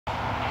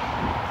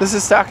This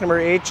is stock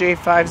number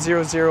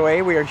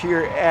 8J500A. We are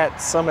here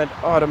at Summit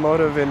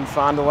Automotive in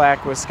Fond du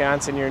Lac,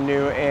 Wisconsin, your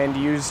new and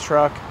used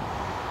truck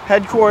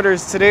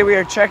headquarters. Today we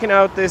are checking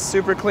out this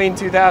super clean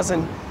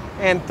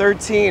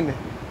 2013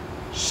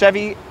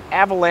 Chevy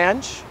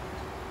Avalanche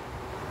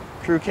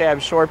crew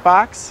cab short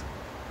box.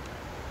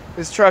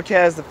 This truck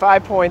has the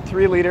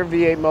 5.3 liter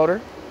V8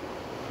 motor.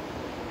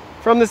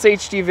 From this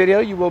HD video,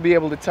 you will be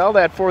able to tell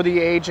that for the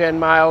age and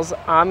miles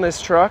on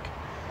this truck,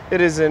 it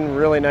is in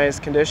really nice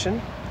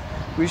condition.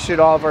 We shoot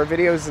all of our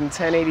videos in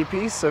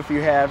 1080p, so if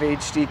you have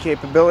HD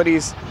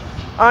capabilities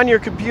on your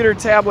computer,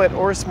 tablet,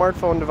 or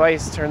smartphone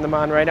device, turn them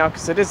on right now,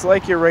 because it is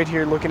like you're right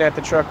here looking at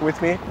the truck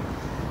with me,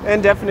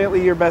 and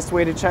definitely your best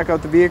way to check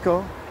out the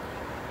vehicle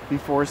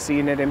before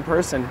seeing it in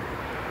person.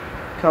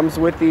 Comes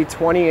with the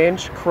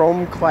 20-inch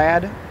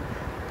chrome-clad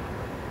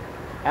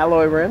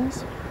alloy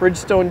rims,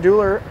 Bridgestone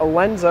Dueler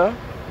Alenza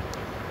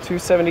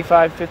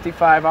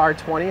 275/55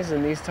 R20s,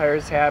 and these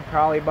tires have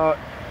probably about,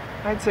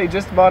 I'd say,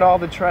 just about all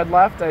the tread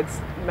left.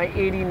 It's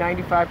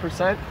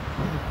 80–95%.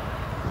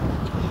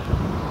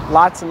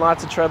 Lots and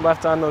lots of tread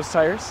left on those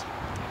tires.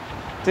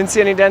 Didn't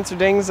see any dents or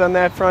dings on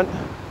that front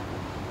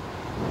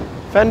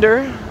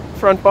fender.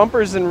 Front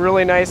bumper's in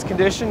really nice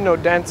condition. No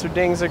dents or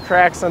dings or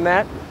cracks on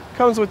that.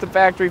 Comes with the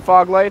factory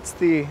fog lights,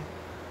 the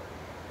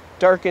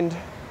darkened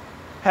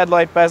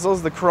headlight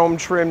bezels, the chrome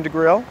trimmed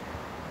grille.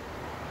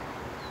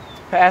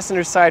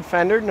 Passenger side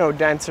fender, no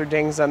dents or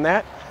dings on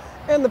that.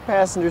 And the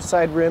passenger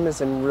side rim is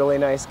in really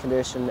nice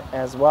condition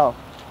as well.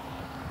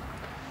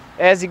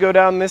 As you go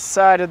down this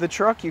side of the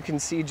truck, you can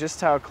see just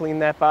how clean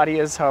that body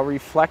is, how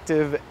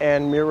reflective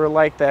and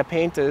mirror-like that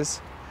paint is.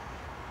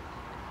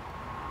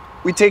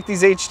 We take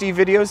these HD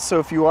videos, so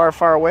if you are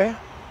far away,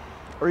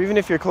 or even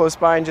if you're close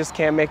by and just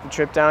can't make the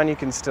trip down, you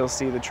can still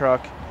see the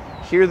truck,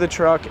 hear the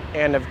truck,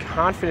 and have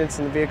confidence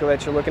in the vehicle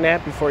that you're looking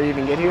at before you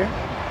even get here.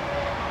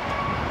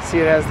 See,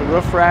 it has the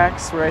roof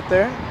racks right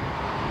there.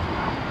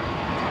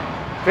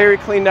 Very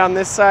clean down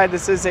this side.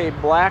 This is a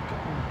black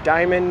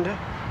diamond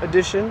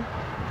edition.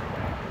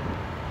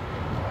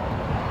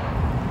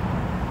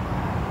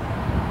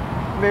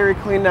 Very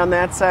clean down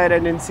that side. I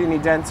didn't see any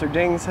dents or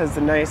dings. Has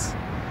the nice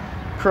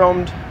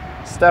chromed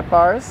step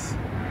bars.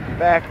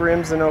 Back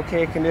rim's in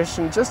okay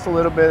condition. Just a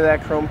little bit of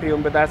that chrome peel,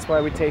 but that's why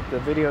we take the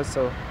video,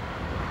 so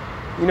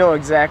you know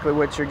exactly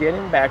what you're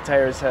getting. Back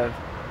tires have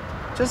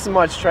just as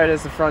much tread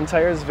as the front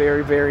tires.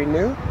 Very, very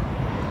new.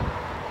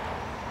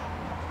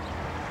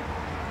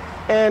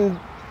 And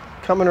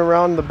coming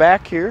around the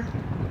back here,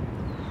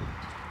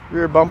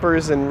 rear bumper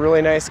is in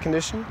really nice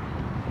condition.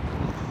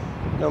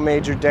 No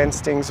major dents,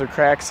 stings, or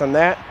cracks on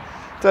that.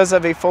 It does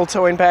have a full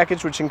towing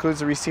package, which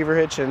includes a receiver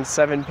hitch and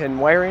 7-pin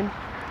wiring.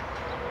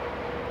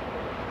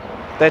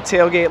 That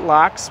tailgate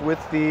locks with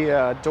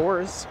the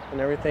doors and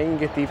everything. You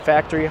get the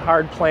factory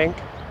hard plank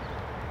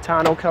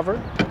tonneau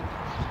cover.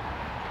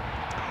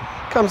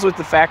 Comes with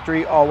the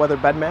factory all-weather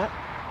bed mat.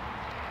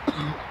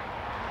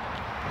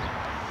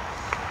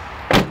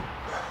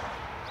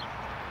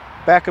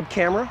 Backup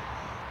camera.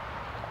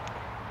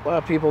 A lot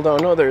of people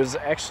don't know there's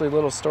actually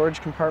little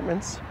storage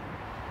compartments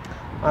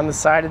on the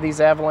side of these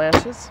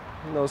Avalanches,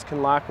 and those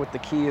can lock with the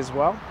key as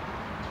well.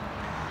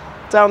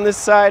 Down this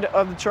side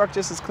of the truck,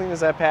 just as clean as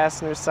that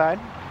passenger side.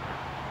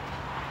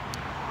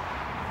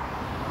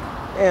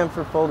 And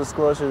for full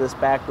disclosure, this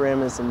back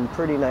rim is in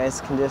pretty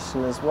nice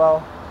condition as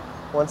well.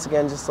 Once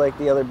again, just like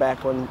the other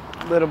back one,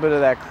 a little bit of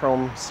that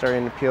chrome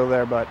starting to peel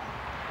there, but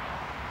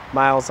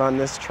miles on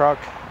this truck,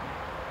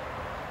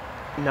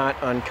 not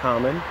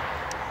uncommon.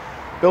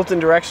 Built-in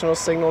directional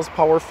signals,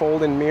 power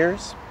fold and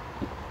mirrors.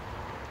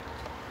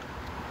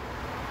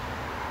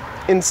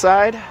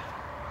 Inside, I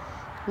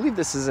believe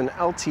this is an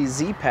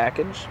LTZ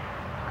package.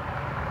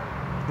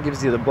 It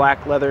gives you the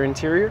black leather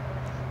interior.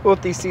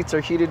 Both these seats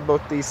are heated,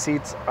 both these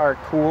seats are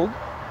cooled.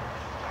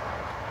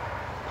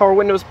 Power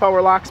windows,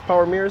 power locks,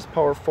 power mirrors,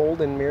 power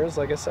fold and mirrors,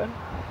 like I said.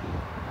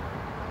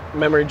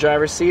 Memory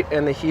driver's seat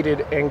and the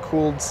heated and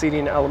cooled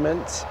seating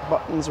elements,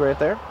 buttons right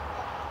there.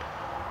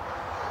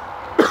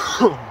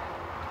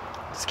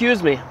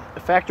 Excuse me, a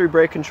factory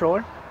brake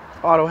controller,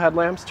 auto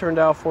headlamps, turn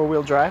dial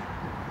 4-wheel drive.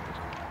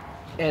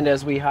 And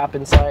as we hop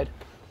inside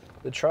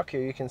the truck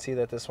here, you can see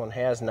that this one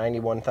has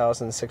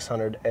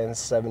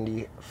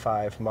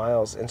 91,675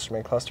 miles.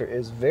 Instrument cluster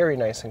is very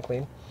nice and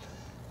clean.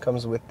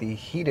 Comes with the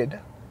heated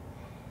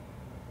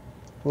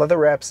leather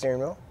wrap steering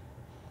wheel,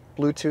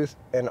 Bluetooth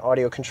and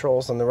audio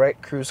controls on the right,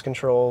 cruise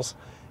controls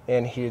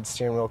and heated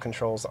steering wheel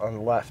controls on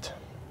the left.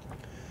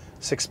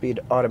 6-speed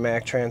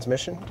automatic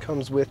transmission.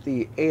 Comes with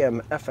the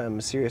AM,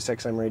 FM, Sirius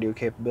XM radio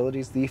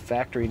capabilities, the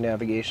factory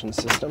navigation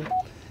system,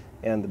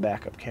 and the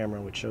backup camera,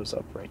 which shows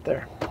up right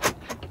there.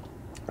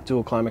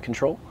 Dual climate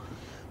control.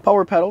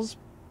 Power pedals.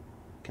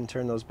 You can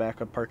turn those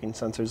backup parking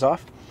sensors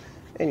off.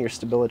 And your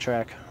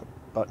Stabilitrak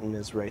button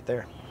is right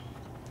there.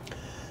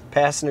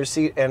 Passenger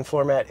seat and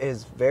floor mat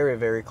is very,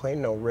 very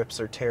clean. No rips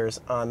or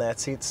tears on that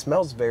seat.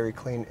 Smells very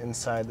clean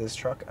inside this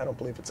truck. I don't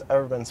believe it's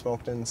ever been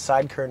smoked in.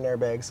 Side curtain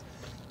airbags.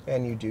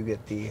 And you do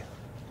get the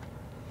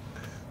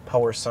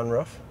power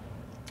sunroof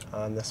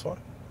on this one.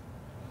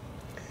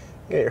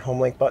 You got your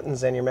Homelink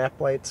buttons and your map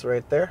lights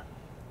right there.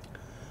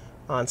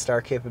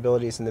 OnStar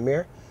capabilities in the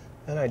mirror.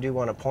 And I do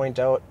want to point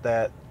out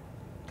that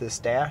this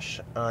dash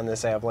on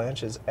this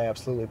Avalanche is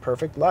absolutely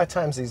perfect. A lot of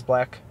times these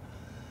black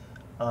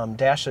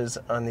dashes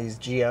on these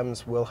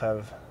GMs will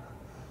have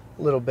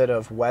a little bit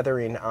of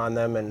weathering on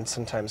them and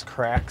sometimes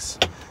cracks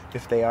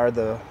if they are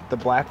the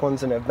black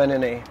ones and have been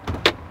in a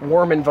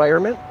warm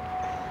environment.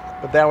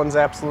 But that one's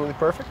absolutely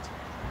perfect.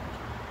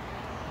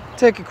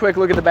 Take a quick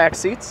look at the back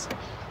seats.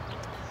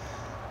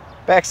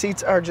 Back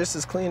seats are just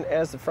as clean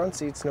as the front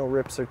seats. No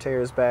rips or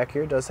tears back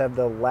here. It does have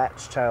the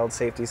Latch child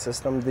safety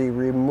system, the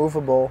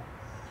removable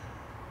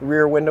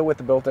rear window with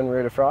the built-in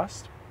rear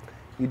defrost.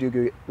 You do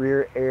get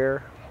rear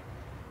air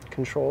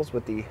controls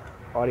with the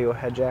audio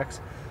head jacks.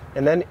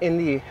 And then in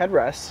the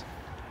headrests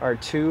are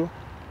two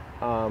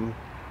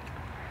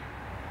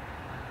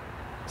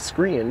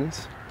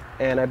screens,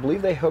 and I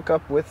believe they hook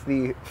up with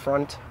the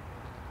front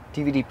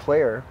DVD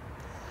player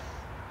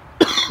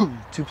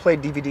to play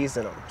DVDs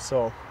in them.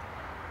 So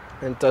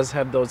it does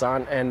have those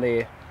on, and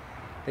they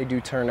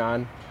do turn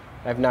on.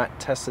 I've not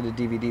tested a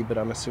DVD, but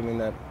I'm assuming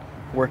that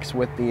works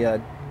with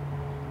the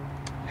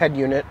head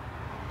unit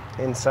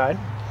inside.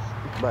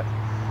 But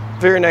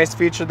very nice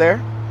feature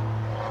there.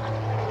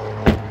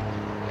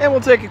 And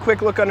we'll take a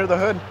quick look under the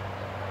hood.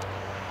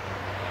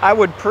 I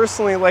would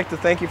personally like to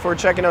thank you for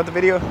checking out the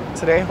video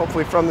today.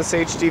 Hopefully from this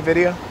HD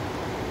video,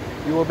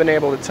 you will have been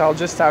able to tell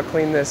just how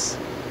clean this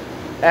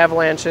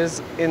Avalanche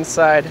is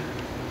inside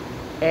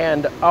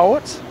and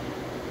out.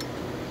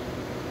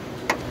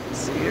 Let's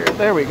see here,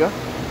 there we go.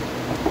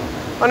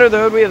 Under the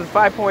hood we have the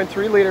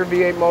 5.3 liter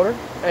V8 motor.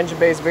 Engine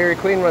bay is very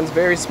clean, runs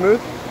very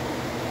smooth.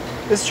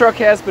 This truck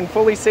has been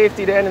fully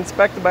safetied and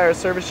inspected by our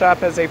service shop,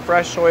 has a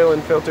fresh oil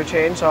and filter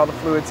change. All the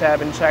fluids have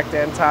been checked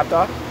and topped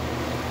off.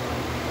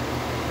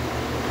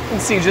 You can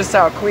see just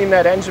how clean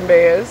that engine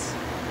bay is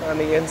on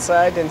the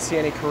inside. Didn't see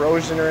any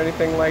corrosion or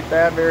anything like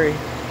that. Very,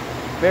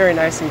 very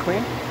nice and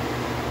clean.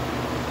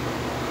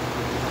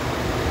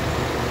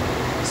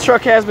 This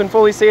truck has been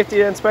fully safety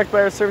and inspected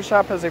by our service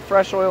shop, has a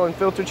fresh oil and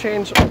filter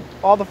change.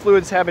 All the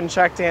fluids have been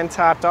checked and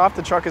topped off.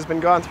 The truck has been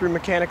gone through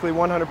mechanically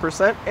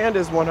 100% and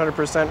is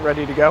 100%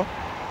 ready to go.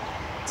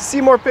 To see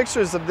more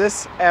pictures of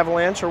this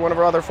Avalanche or one of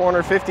our other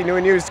 450 new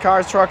and used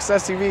cars, trucks,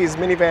 SUVs,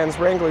 minivans,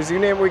 Wranglers, you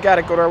name it, we got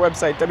it. Go to our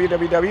website,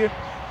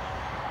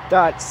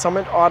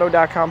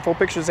 www.summitauto.com. Full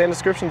pictures and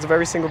descriptions of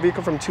every single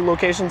vehicle from 2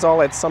 locations,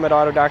 all at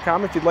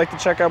summitauto.com. If you'd like to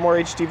check out more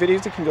HD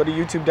videos, you can go to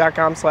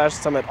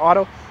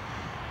youtube.com/summitauto.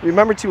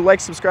 Remember to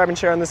like, subscribe, and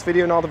share on this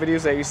video and all the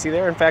videos that you see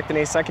there. In fact, in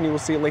a second, you will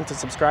see a link to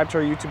subscribe to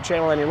our YouTube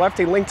channel on your left,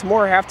 a link to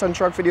more half-ton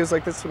truck videos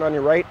like this one on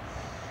your right.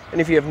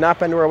 And if you have not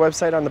been to our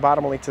website, on the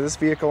bottom, a link to this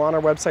vehicle on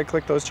our website.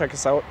 Click those, check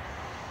us out.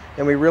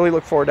 And we really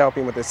look forward to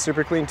helping with this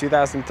super clean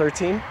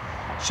 2013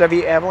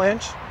 Chevy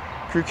Avalanche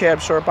Crew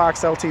Cab Short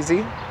Box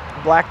LTZ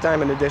Black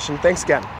Diamond Edition. Thanks again.